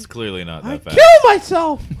 It's clearly not I that fast. kill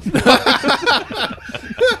myself.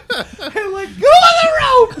 I let go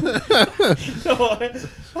of the rope.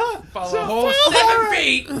 Follow So- a whole all 7 right.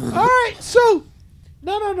 feet. All right, so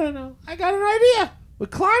no. I got an idea. We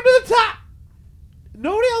climb to the top.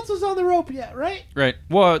 Nobody else is on the rope yet, right? Right.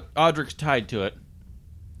 Well, Audric's tied to it.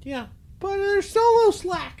 Yeah, but there's still a little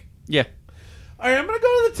slack. Yeah. All right, I'm gonna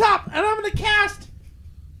go to the top and I'm gonna cast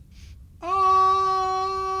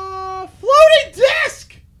floating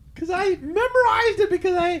disc because I memorized it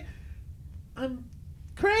because I'm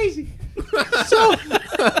crazy. So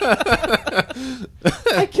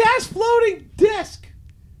I cast floating disc,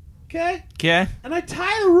 okay, Okay. and I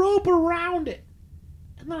tie the rope around it,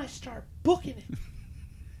 and then I start booking it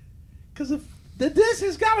because the disc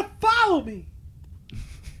has got to follow me,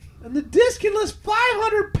 and the disc can lift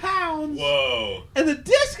 500 pounds. Whoa. And the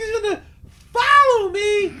disc is going to follow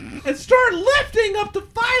me and start lifting up to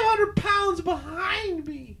 500 pounds behind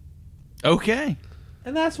me. Okay.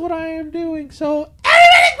 And that's what I am doing. So,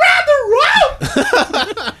 everybody grab the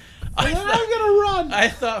rope! And then I'm going to run. I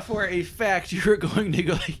thought for a fact you were going to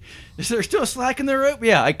go like, is there still slack in the rope?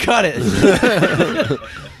 Yeah, I cut it.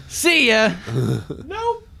 See ya.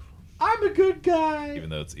 Nope. I'm a good guy. Even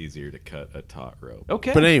though it's easier to cut a taut rope.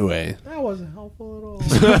 Okay. But anyway, That wasn't helpful at all.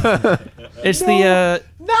 It's No. the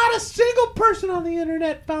Not a single person on the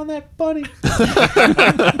internet found that funny.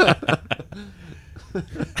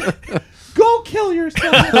 Go kill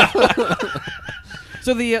yourself.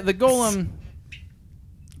 so the golem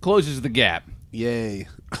closes the gap. yay.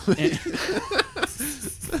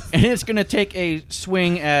 And it's going to take a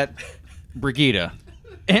swing at Brigida.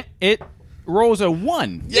 And it rolls a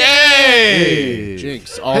 1. Yay!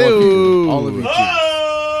 Jinx. All of you. Jinx.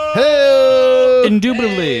 Hey!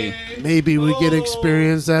 Indubitably. Maybe we get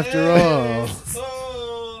experience after all.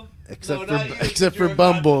 Except No, not you. except You're for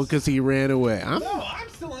Bumble unconscious. because he ran away. No, I'm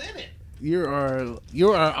still in it. You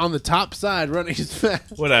are on the top side running as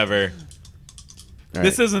fast. Whatever. All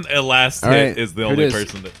This right. isn't a last All hit right, is the here only it is.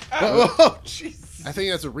 person that... Oh, jeez. I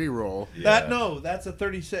think that's a reroll. Yeah. That's a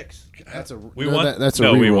 36. That's a We no, want that's a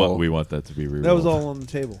no, reroll. we want that to be rerolled. That was all on the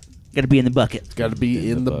table. Got to be in the bucket. It's got to be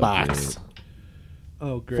in the box.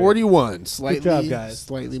 Oh, great. 41, slightly, Good job, guys.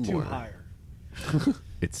 slightly It's more. Too higher.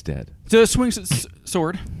 It's dead. So it swings its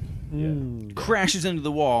sword, Mm. crashes into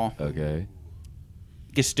the wall, Okay.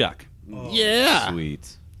 gets stuck. Yeah.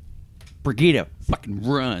 Sweet. Brigida fucking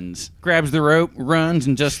runs, grabs the rope, runs,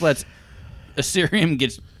 and just lets Assyrium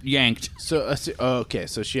gets yanked. So okay,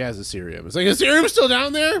 so she has Assyrium. It's like Assyrium's still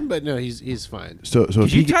down there, but no, he's fine. So if You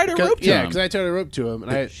he, tied a rope to Yeah, him. because I tied a rope to him,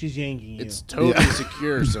 and She's yanking you. it's totally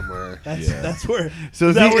secure somewhere. That's where. so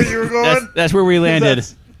Is that where you were going? That's where we landed.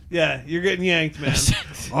 Yeah, you're getting yanked, man.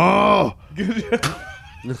 oh,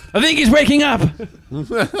 I think he's waking up.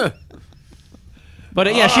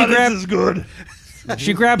 But yeah, This is good.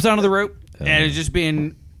 she grabs onto the rope and is just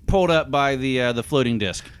being pulled up by the floating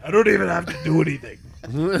disc. I don't even have to do anything.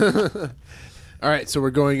 All right, so we're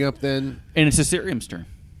going up then. And it's Assyrium's turn.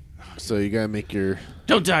 So you gotta make your.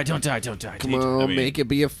 Don't die, don't die, don't die. Come on, I mean, make it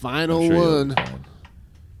be a final I'm sure you'll one. be fine.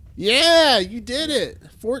 Yeah, you did it.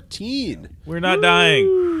 14. We're not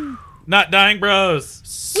dying. Not dying, bros.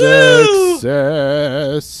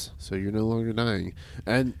 Success. So you're no longer dying,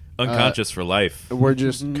 and Unconscious for life. we're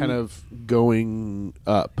just kind of going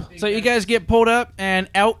up. So you guys get pulled up and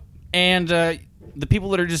out, and the people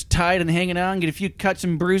that are just tied and hanging on get a few cuts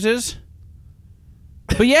and bruises.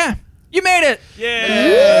 But yeah, you made it.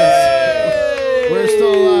 Yay! We're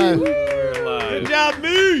still alive. We're alive. Good job,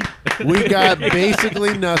 me. We got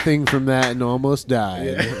basically nothing from that and almost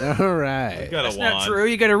died. All right. Got That's a not wand. true.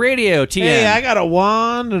 You got a radio, TM. Hey, I got a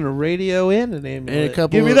wand and a radio and an amulet. And a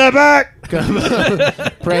couple Give me of- that back.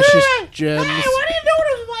 Precious gems. Hey, what are you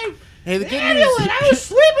doing with my Hey, the good amulet? news. I was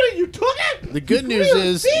sleeping and you took it. The good news Really,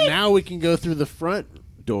 is thief? now we can go through the front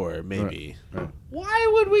door. Maybe. Why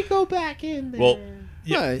would we go back in there? Well,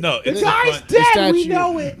 yeah, Right. no, the it's guy's fun. dead. We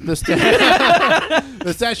know it. The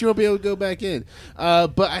statue won't be able to go back in.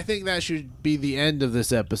 But I think that should be the end of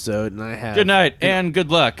this episode, and I have Good night and good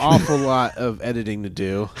luck. awful lot of editing to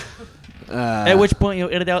do. At which point you'll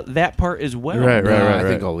edit out that part as well. Right, right, right. I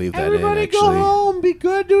think I'll leave that Everybody in. go Actually, home. Be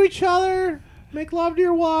good to each other. Make love to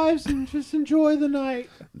your wives and just enjoy the night.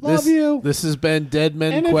 Love you. This has been Dead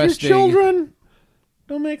Men And if Questing. your children,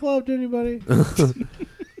 don't make love to anybody.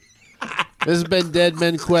 This has been Dead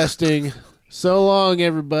Men Questing. So long,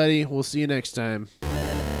 everybody. We'll see you next time.